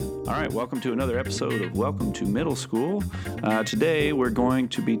All right, welcome to another episode of Welcome to Middle School. Today we're going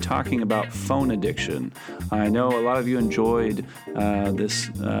to be talking about phone addiction. I know a lot of you enjoyed this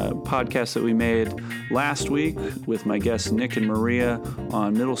podcast that we made last week with my guests Nick and Maria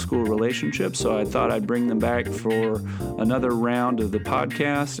on middle school relationships, so I thought I'd bring them back for another round of the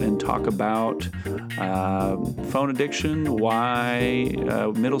podcast and talk about phone addiction, why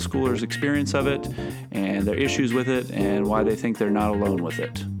middle schoolers' experience of it, and their issues with it, and why they think they're not alone with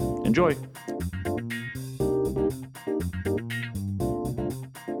it. Enjoy.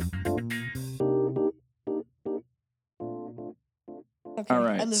 Okay, All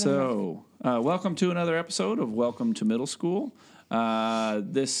right, so welcome to another episode of Welcome to Middle School.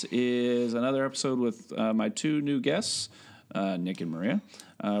 This is another episode with my two new guests, Nick and Maria.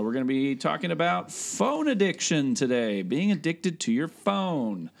 We're going to be talking about phone addiction today, being addicted to your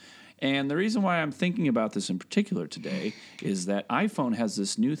phone. And the reason why I'm thinking about this in particular today is that iPhone has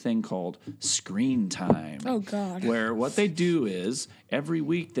this new thing called Screen Time. Oh, God. Where what they do is every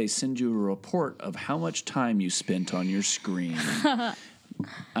week they send you a report of how much time you spent on your screen.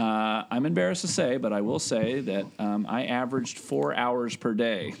 I'm embarrassed to say, but I will say that I averaged 4 hours per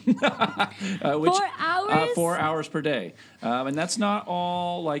day. 4 hours? 4 hours per day. And that's not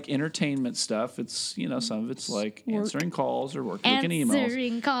all like entertainment stuff. It's, you know, some of it's like answering calls or looking emails.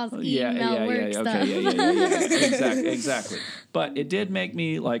 Answering calls, email, stuff. Exactly. But it did make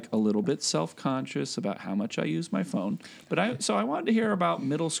me like a little bit self-conscious about how much I use my phone. But I wanted to hear about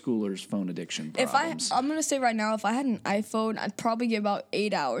middle schoolers' phone addiction problems. I'm gonna say right now, if I had an iPhone, I'd probably get about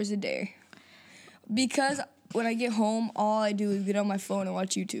 8 hours a day. Because when I get home, all I do is get on my phone and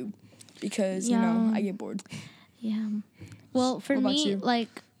watch YouTube. Because, you know, I get bored. Yeah. Well, for What about me, you? like,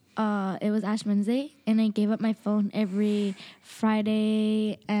 it was Ash Wednesday, and I gave up my phone every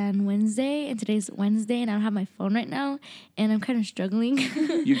Friday and Wednesday, and today's Wednesday, and I don't have my phone right now, and I'm kind of struggling.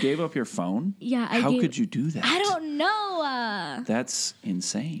 You gave up your phone? Yeah, How could you do that? I don't know. That's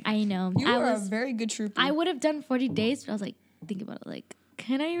insane. I know. You are a very good trooper. I would have done 40 days, but I was like, think about it, like,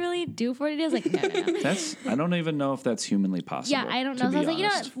 can I really do 40 days? Like, no. I don't even know if that's humanly possible. Yeah, I don't know. So I was like, you know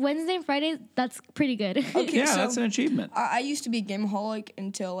what, Wednesday and Friday, that's pretty good. Okay, Yeah, so that's an achievement. I used to be a gameaholic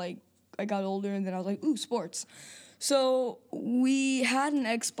until, like, I got older, and then I was like, ooh, sports. So we had an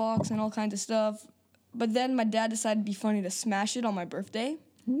Xbox and all kinds of stuff, but then my dad decided it'd be funny to smash it on my birthday.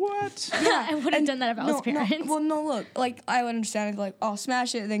 What? Yeah, I would have done that if I was parents. No, look, like, I would understand it, like, oh,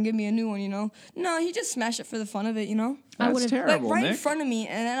 smash it, then give me a new one, you know? No, he just smashed it for the fun of it, you know? That's terrible, Like, right Nick. in front of me,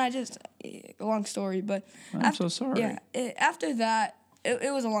 and then I just, long story, but... I'm so sorry. Yeah, after that,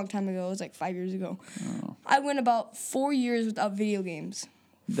 it was a long time ago, it was like 5 years ago. Oh. I went about 4 years without video games.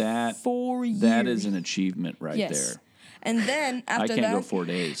 That 4 years. That is an achievement right Yes. there. And then after I can't that... go 4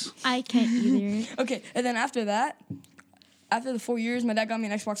 days. I can't either. Okay, and then after that, after the 4 years, my dad got me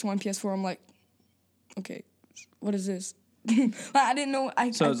an Xbox One, PS4. I'm like, okay, what is this? I didn't know.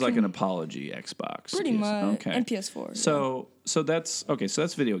 So it's like an apology Xbox. Pretty much. Okay. And PS4. So that's okay. So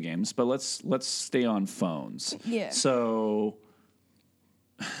that's video games, but let's stay on phones. Yeah. So,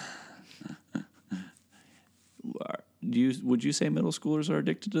 would you say middle schoolers are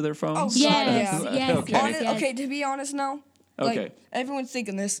addicted to their phones? Oh, Yes, yeah. yes, Okay. yes, yes. Okay, to be honest now, like, Okay. everyone's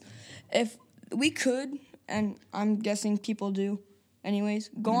thinking this. If we could, and I'm guessing people do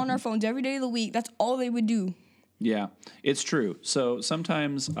anyways, go on our phones every day of the week, that's all they would do. Yeah, it's true. So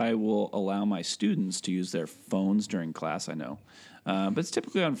sometimes I will allow my students to use their phones during class, I know. But it's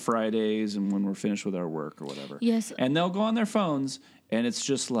typically on Fridays and when we're finished with our work or whatever. Yes. And they'll go on their phones, and it's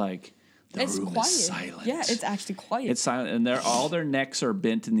just like the It's room quiet. is silent. Yeah, it's actually quiet. It's silent, and all their necks are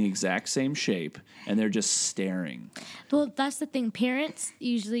bent in the exact same shape, and they're just staring. Well, that's the thing. Parents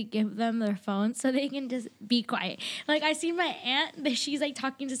usually give them their phone so they can just be quiet. Like, I see my aunt, she's like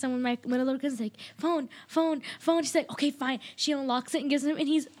talking to someone, my little cousin's like, phone. She's like, okay, fine. She unlocks it and gives him, and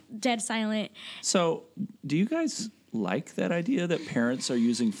he's dead silent. So, do you guys like that idea that parents are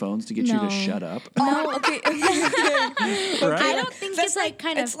using phones to get you No. to shut up? Oh, okay. Right? I don't think it's like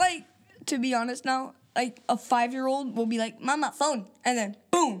kind It's of. like, to be honest now, like a 5-year-old will be like, Mama, phone, and then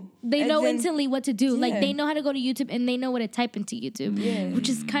boom. They And know then- instantly what to do. Like, Yeah. they know how to go to YouTube, and they know what to type into YouTube. Yeah. Which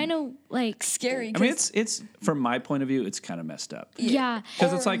is kind of like. Scary. I mean, 'cause- it's from my point of view, it's kind of messed up. Yeah.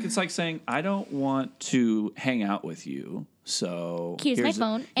 Because it's like saying, I don't want to hang out with you, so Here's my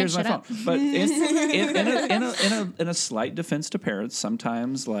phone, and Here's my shut phone. up. But in a slight defense to parents,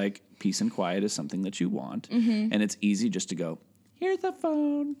 sometimes like peace and quiet is something that you want, and it's easy just to go, here's the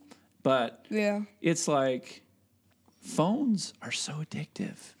phone. But Yeah. it's like phones are so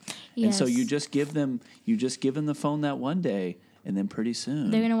addictive, and so Yes. you just give them the phone that one day, and then pretty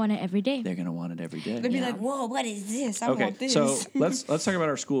soon They're gonna want it every day. they're gonna want it every day. They'd be like, "Whoa, what is this? I Okay, want this." so let's talk about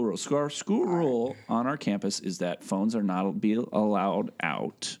our school rules. So our school rule on our campus is that phones are not be allowed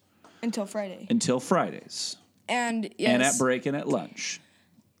out Until Friday. until Fridays And yes, and at break and at lunch.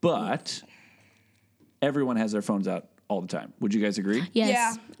 But everyone has their phones out all the time. Would you guys agree? Yes.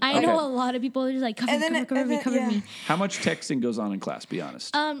 Yeah. I Okay. know a lot of people are just like cover And then- me. yeah. How much texting goes on in class? Be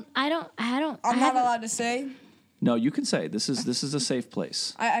honest. I don't. I'm not haven't- allowed to say. No, you can say this is a safe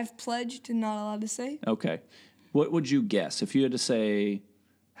place. I've pledged to not allowed to say. Okay. What would you guess if you had to say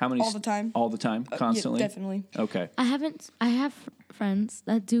how many All the time. All the time, constantly? Yeah, definitely. Okay. I have friends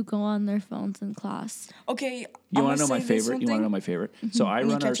that do go on their phones in class. Okay. You want to know my favorite? You want to know my favorite? So I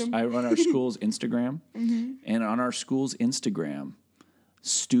run catch 'em. I run our school's Instagram, and on our school's Instagram,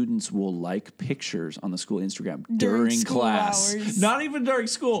 students will like pictures on the school Instagram during school class. hours. Not even during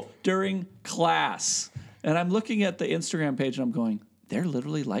school, during class. And I'm looking at the Instagram page and I'm going, they're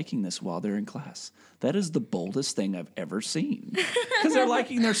literally liking this while they're in class. That is the boldest thing I've ever seen. Because they're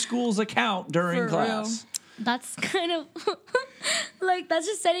liking their school's account during For real. class. That's kind of like that's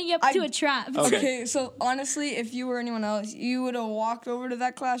just setting you up to a trap. Okay. Okay, so honestly, if you were anyone else, you would have walked over to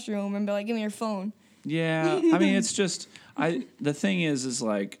that classroom and be like, "Give me your phone." Yeah, I mean, it's just the thing is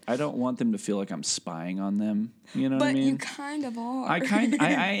like I don't want them to feel like I'm spying on them. You know what I But mean? you kind of are.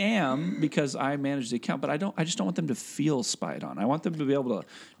 I am because I manage the account, but I just don't want them to feel spied on. I want them to be able to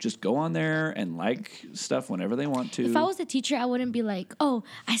just go on there and like stuff whenever they want to. If I was a teacher, I wouldn't be like, "Oh,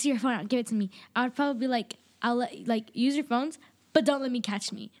 I see your phone. Give it to me." I would probably be like, "I'll use your phones, but don't let me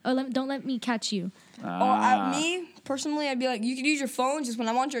catch me, or don't let me catch you." Me personally, I'd be like, "You can use your phone. Just when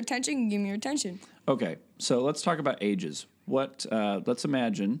I want your attention, you give me your attention." Okay, so let's talk about ages. What? Let's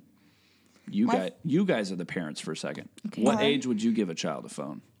imagine you guys are the parents for a second. Okay. What Uh-huh. age would you give a child a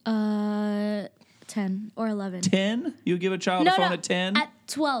phone? 10 or 11. 10? You give a child a phone at 10? At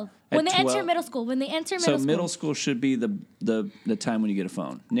 12. At When they 12? enter middle school. When they enter So middle middle school. school should be the time when you get a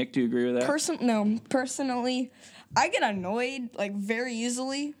phone. Nick, do you agree with that? Personally, I get annoyed like very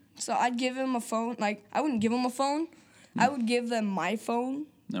easily. So I'd give him a phone. Like I wouldn't give him a phone. I would give them my phone.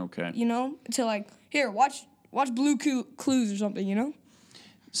 Okay. You know, to like here watch Blue Clues or something. You know.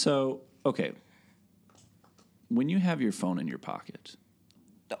 So, okay. When you have your phone in your pocket,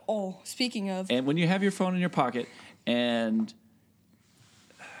 Oh, speaking of, and when you have your phone in your pocket and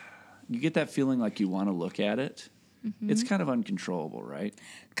you get that feeling like you want to look at it, it's kind of uncontrollable, right?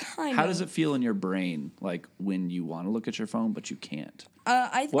 kind How of. does it feel in your brain, like when you want to look at your phone but you can't?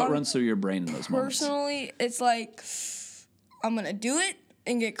 I What runs through your brain in those moments? Personally, it's like I'm gonna do it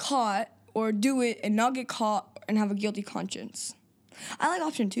and get caught, or do it and not get caught and have a guilty conscience. I like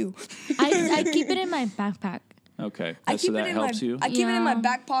option 2. I keep it in my backpack. Okay, I so keep that it in helps you. I keep it in my Yeah.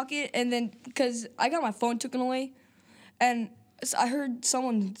 back pocket, and then because I got my phone taken away, and so I heard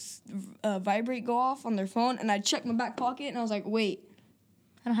someone's vibrate go off on their phone, and I checked my back pocket, and I was like, wait,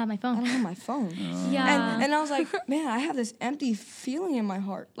 I don't have my I phone. don't have my phone. Yeah. And I was like, man, I have this empty feeling in my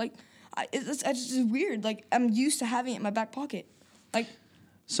heart. Like, it's just weird. Like, I'm used to having it in my back pocket. Like,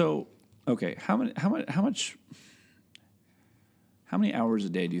 So, okay, how many hours a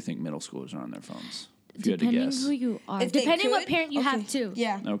day do you think middle schoolers are on their phones? If you had to Depending guess. who you are. if they Depending what could- parent you okay, have too.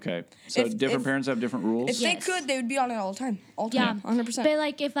 Yeah. Okay, so If- different if- parents have different rules. If Yes. they could, they would be on it all the time. Yeah, 100%. But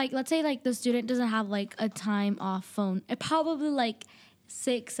like if let's say like the student doesn't have like a time off phone, it probably like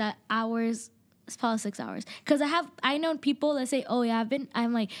 6 hours. It's probably 6 hours. Cause I know people that say, oh yeah,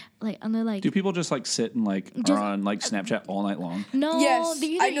 I'm like and they're like, Do people just like sit and like Just- are on like Snapchat all night long? no, Yes,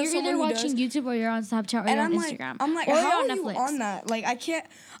 you're I know either someone who watching does. YouTube or you're on Snapchat or And you're on I'm Instagram. like, or how you're are on you Netflix. on that? Like, I can't.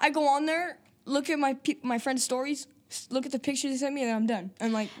 I go on there, look at my friend's stories, look at the pictures they sent me, and then I'm done.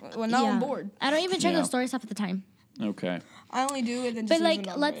 And like, well, now I'm bored. I don't even check Yeah. those stories half the time. Okay. I only do it and But just leave it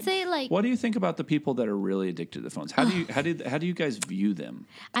like, on let's red. say like What do you think about the people that are really addicted to phones? How do you guys view them?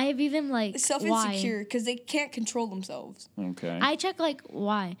 I have even like self why. insecure because they can't control themselves. Okay. I check like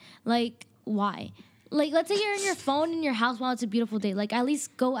why. Like why. Like let's say you're in your phone in your house while it's a beautiful day. Like at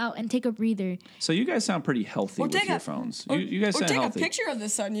least go out and take a breather. So you guys sound pretty healthy with take your a- phones. Or, You guys or sound take healthy. a picture of the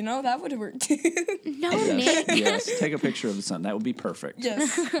sun. You know that would work too. No, Yes, Nick. yes. Take a picture of the sun. That would be perfect.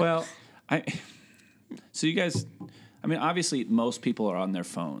 yes. Well, so you guys, I mean, obviously most people are on their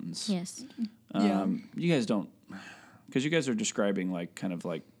phones. Yes. Yeah. You guys don't, because you guys are describing like kind of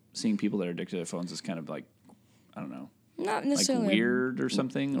like seeing people that are addicted to their phones as kind of like, I don't know, Not like necessarily. weird or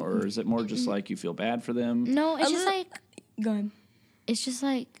something, or is it more just like you feel bad for them? No, it's A just little- like Go ahead. it's just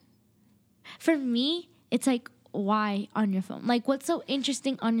like for me, it's like why on your phone? Like what's so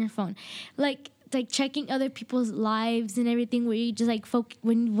interesting on your phone? Like checking other people's lives and everything where you just like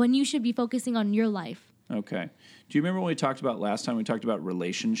when you should be focusing on your life. Okay. Do you remember when we talked about last time? We talked about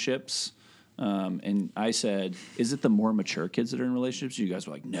relationships. And I said, is it the more mature kids that are in relationships? You guys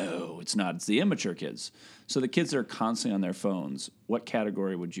were like, no, it's not. It's the immature kids. So the kids that are constantly on their phones, what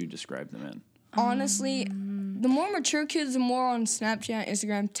category would you describe them in? Honestly, the more mature kids are more on Snapchat,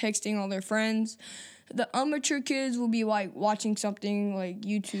 Instagram, texting all their friends. The immature kids will be like watching something like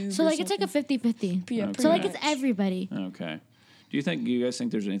YouTube. So or like it's like a 50-50. Yeah, Okay. pretty So like much. it's everybody. Okay. Do you guys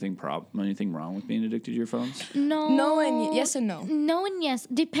think there's anything wrong with being addicted to your phones? No. Yes and no. No and yes,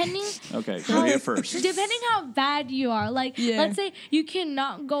 depending. Okay, Maria first. Depending how bad you are, like Yeah. let's say you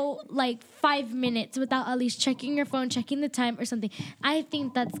cannot go like 5 minutes without at least checking your phone, checking the time or something. I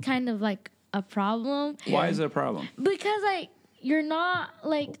think that's kind of like a problem Why is it a problem? because like you're not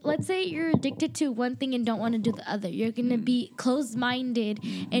like, let's say you're addicted to one thing and don't want to do the other. You're gonna be closed-minded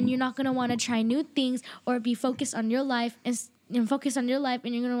and you're not gonna want to try new things or be focused on your life and focus on your life,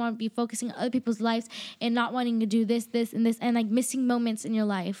 and you're gonna want to be focusing on other people's lives and not wanting to do this and this and like missing moments in your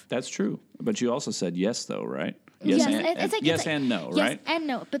life. That's true. But you also said yes, though, right? Yes, and, it's like- yes it's like- and no, Yes right? and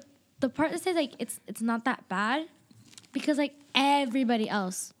no, but the part that says like it's not that bad because like everybody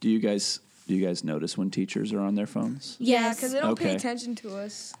else. Do you guys notice when teachers are on their phones? Yeah, Yes. because they don't Okay. pay attention to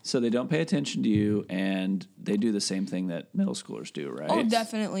us. So they don't pay attention to you, and they do the same thing that middle schoolers do, right? Oh,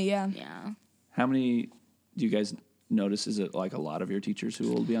 definitely, yeah. Yeah. How many do you guys notice? Is it like a lot of your teachers who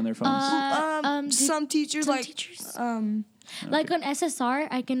will be on their phones? Some teachers some like teachers. like Like on SSR,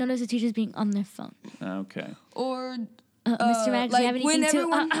 I can notice the teachers being on their phone. Okay. or Mr. Max, do you have like when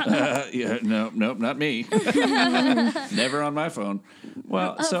anything to? everyone Yeah, nope, not me. Never on my phone.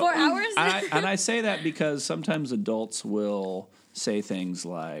 Well, so 4 hours? I say that because sometimes adults will say things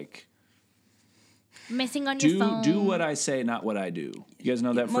like, Missing on your phone. do what I say, not what I do. You guys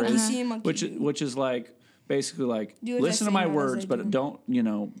know that Monkey phrase? see, monkey do. Which is like basically like Do as I listen to say, my not as words, I but do.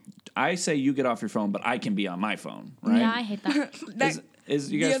 don't, I say you get off your phone, but I can be on my phone, right? Yeah, I hate that. Is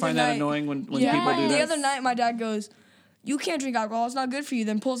you the guys other find that night- annoying when Yeah. people do the that? other night my dad goes, "You can't drink alcohol. It's not good for you."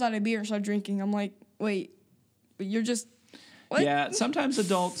 Then pulls out a beer and starts drinking. I'm like, "Wait, but you're just what?" Yeah, sometimes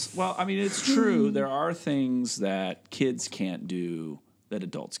adults, well, I mean, it's true. There are things that kids can't do that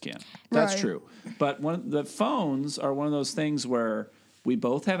adults can. That's Right. true. But the phones are one of those things where we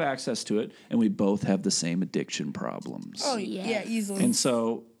both have access to it and we both have the same addiction problems. Oh Yes. yeah, easily. And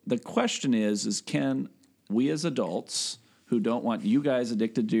so the question is can we as adults who don't want you guys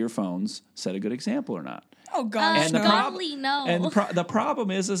addicted to your phones set a good example or not? oh gosh, And the no. prob- Golly, no. And the problem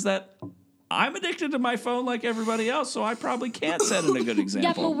is that I'm addicted to my phone like everybody else, so I probably can't set in a good Yeah,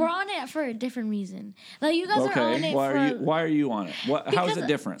 example. but we're on it for a different reason. Like you guys are on Okay, it why are you on it? How is it because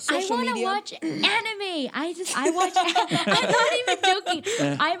different? I Social want to media. watch anime. I watch. I'm not even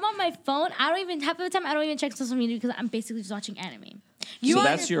joking. I'm on my phone. I don't even half of the time. I don't even check social media because I'm basically just watching anime. So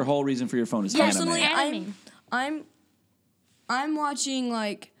that's your whole reason for your phone is Personally, anime. Anime. I'm watching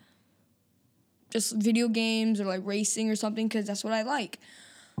like just video games or like racing or something because that's what I like.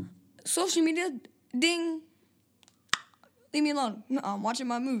 Social media, ding. Leave me alone. No, I'm watching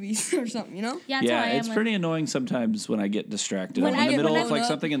my movies or something, you know? Yeah, that's Yeah, how I am. it's pretty annoying sometimes when I get distracted. When I'm I in the get middle blown of like up.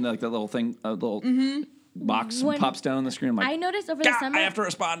 something and like that little thing, a little box When- pops down on the screen. I'm like, I noticed over the "Gah, summer. I have to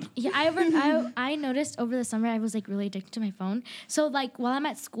respond. Yeah, I noticed over the summer I was like really addicted to my phone. So like while I'm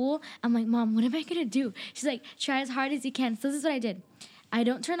at school, I'm like, Mom, what am I gonna do? She's like, try as hard as you can. So this is what I did. I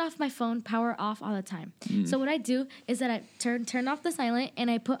don't turn off my phone power off all the time. So what I do is that I turn off the silent and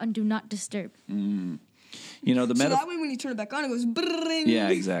I put on do not disturb. You know, the So metaphor. that way when you turn it back on, it goes brrrring. Yeah,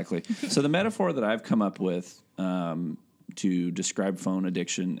 exactly. So the metaphor that I've come up with to describe phone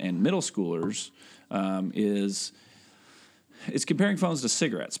addiction and middle schoolers is it's comparing phones to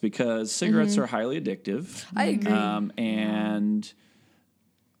cigarettes because cigarettes are highly addictive. I agree. And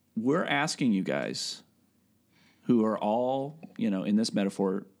we're asking you guys who are all, in this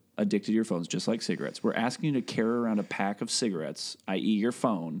metaphor, addicted to your phones, just like cigarettes. We're asking you to carry around a pack of cigarettes, i.e. your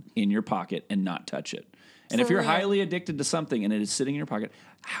phone, in your pocket and not touch it. And if For you're real. highly addicted to something and it is sitting in your pocket,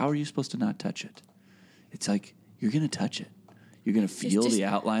 how are you supposed to not touch it? It's like you're going to touch it. You're going to feel just- the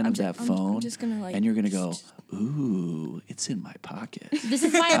outline of that I'm phone, just gonna, like, and you're going to go, ooh, it's in my pocket. This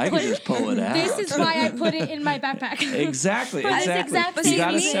is why I can just pull it out. This is why I put it in my backpack. Exactly, For this exactly. exact You same got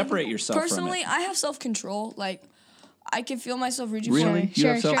to reason. separate yourself Personally, from I have self-control. Like, I can feel myself reaching Really? for You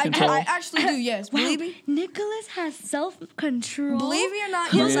have Sure, sure. self-control? I actually do, yes. Believe me. Nicholas has self-control. Believe me or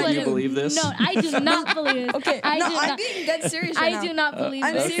not, Maria, yes, I do you do. believe this? No, I do not believe it. Okay, I no, do I'm not. being dead serious right now. I do not believe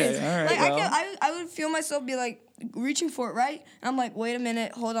I'm it. Okay, serious. all right, Like well. I would feel myself be like reaching for it, right? And I'm like, wait a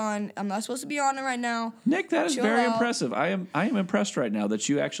minute, hold on. I'm not supposed to be on it right now. Nick, that is Chill very out. impressive. I am impressed right now that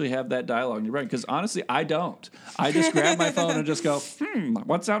you actually have that dialogue in your brain. Because honestly, I don't. I just grab my phone and just go,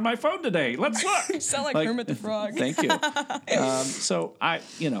 what's on my phone today? Let's look. You sound like Kermit the Frog. Thank you. So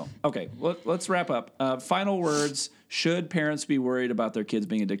okay, let's wrap up. Final words. Should parents be worried about their kids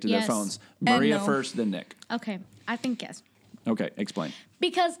being addicted to Yes. their phones? And Maria no. first, then Nick. Okay, I think yes. Okay, explain.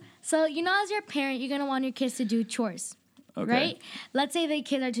 Because, so, as your parent, you're going to want your kids to do chores. Okay. Right? Let's say the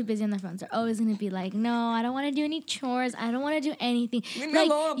kids are too busy on their phones. They're always going to be like, no, I don't want to do any chores. I don't want to do anything. Leave me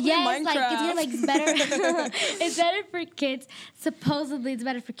alone, I'm playing it's gonna, Minecraft. it's better. It's better for kids. Supposedly, it's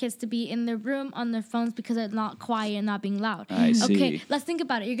better for kids to be in their room on their phones because they're not quiet and not being loud. I see. Okay, let's think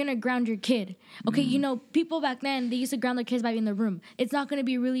about it. You're going to ground your kid. Okay, people back then, they used to ground their kids by being in the room. It's not going to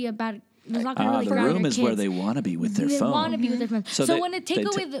be really about... It's not going to really The ground room your is where kids. they want to be with their They phone. want to be with their phones. So So, they-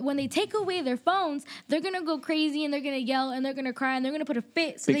 when they take away their phones, they're gonna go crazy and they're gonna yell and they're gonna cry and they're gonna put a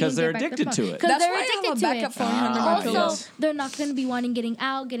fit. So Because they they're can get back addicted their to phone. it. 'Cause That's they're why I have addicted a to backup it. phone under my Also, pillow. yes. they're not going to be wanting getting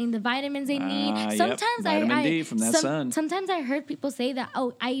out, getting the vitamins they need. Yep. Sometimes Vitamin D from that sun. Sometimes I heard people say that,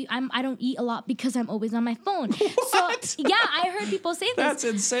 I don't eat a lot because I'm always on my phone. So yeah, I heard people say this. That's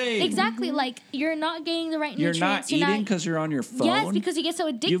insane. Exactly, like you're not getting the right You're nutrients. not eating because you're on your phone? Yes, because you get so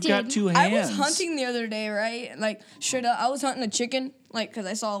addicted. You've got two I hands. was hunting the other day, right? Like, straight up, I was hunting a chicken, like, because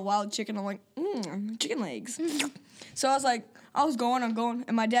I saw a wild chicken. I'm like, chicken legs. So I was like, I'm going,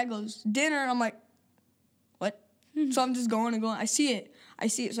 and my dad goes, dinner. I'm like, what? So I'm just going and going. I see it.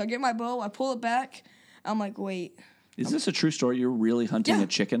 So I get my bow, I pull it back. I'm like, wait. Is this a true story? You're really hunting Yeah. a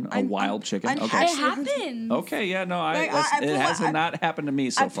chicken, a I'm- wild chicken? I'm Okay. It happens. Okay, yeah, no, Like, it pull has my- not happened to me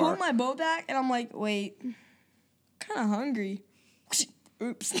so I far. pulled my bow back, and I'm like, wait, kind of hungry.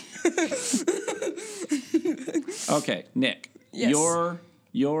 Oops. Okay, Nick, Yes. you're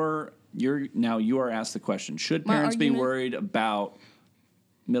now you are asked the question: should My parents be argument? worried about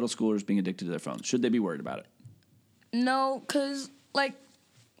middle schoolers being addicted to their phones? Should they be worried about it? No, because, like,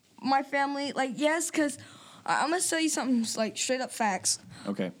 my family, like, yes, because I'm going to tell you something, like, straight up facts.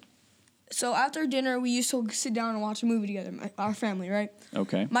 Okay. So after dinner, we used to sit down and watch a movie together, our family, right?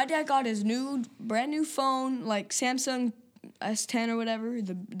 Okay. My dad got his brand new phone, like Samsung S10 or whatever,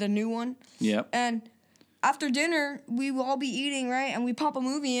 the new one. Yep. And after dinner, we will all be eating, right? And we pop a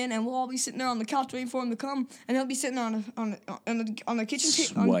movie in, and we'll all be sitting there on the couch waiting for him to come, and he'll be sitting on the kitchen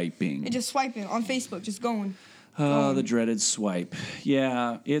table, Swiping. and just swiping on Facebook, just going. Oh, the dreaded swipe.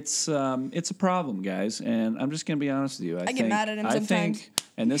 Yeah, it's a problem, guys, and I'm just gonna be honest with you. I get think, mad at him I sometimes. think,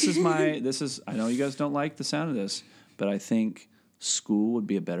 and this is. I know you guys don't like the sound of this, but I think school would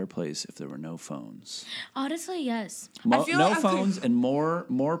be a better place if there were no phones. Honestly, yes. I feel No like I'm phones and more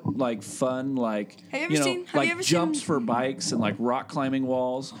like fun, like Have you ever jumps seen- for bikes and like rock climbing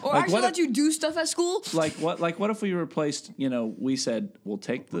walls. Or like actually what let you do stuff at school. what if we replaced, we said we'll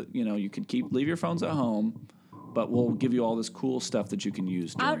take you could leave your phones at home, but we'll give you all this cool stuff that you can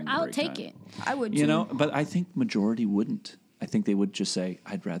use during I'll break take time. it. I would too. But I think majority wouldn't. I think they would just say,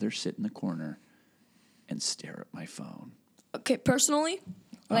 I'd rather sit in the corner and stare at my phone. Okay, personally,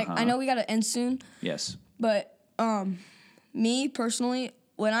 like, I know we got to end soon, Yes. but me personally,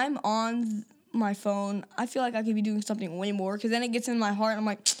 when I'm on my phone, I feel like I could be doing something way more, because then it gets in my heart, and I'm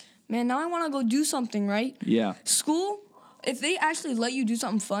like, man, now I want to go do something, right? Yeah. School, if they actually let you do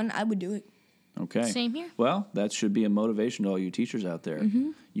something fun, I would do it. Okay. Same here. Well, that should be a motivation to all you teachers out there.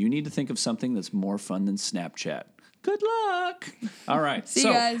 You need to think of something that's more fun than Snapchat. Good luck. All right. See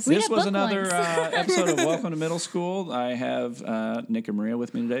you guys. Read This a was book another once. episode of Welcome to Middle School. I have Nick and Maria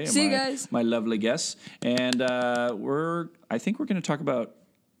with me today. See you guys. My lovely guests. And I think we're going to talk about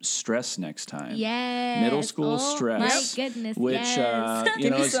stress next time. Yes. Middle school Oh, stress. my goodness, Which, yes.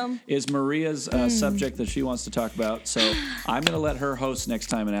 Give me is, some. is Maria's subject that she wants to talk about. So I'm going to let her host next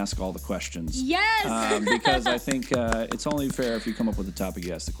time and ask all the questions. Yes. Because I think it's only fair if you come up with a topic,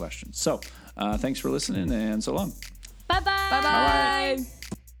 you ask the questions. So thanks for listening, and so long. Bye-bye. Bye-bye.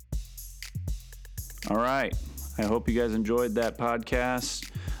 All right. I hope you guys enjoyed that podcast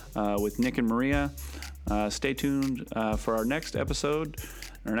with Nick and Maria. Stay tuned for our next episode.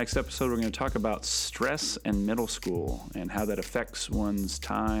 In our next episode, we're going to talk about stress and middle school and how that affects one's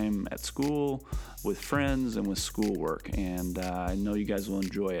time at school, with friends, and with schoolwork. And I know you guys will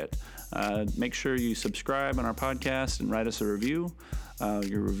enjoy it. Make sure you subscribe on our podcast and write us a review.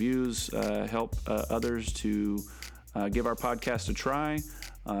 Your reviews help others to give our podcast a try.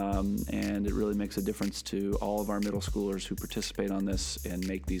 And it really makes a difference to all of our middle schoolers who participate on this and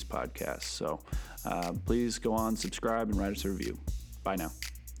make these podcasts. So please go on, subscribe, and write us a review. Bye now.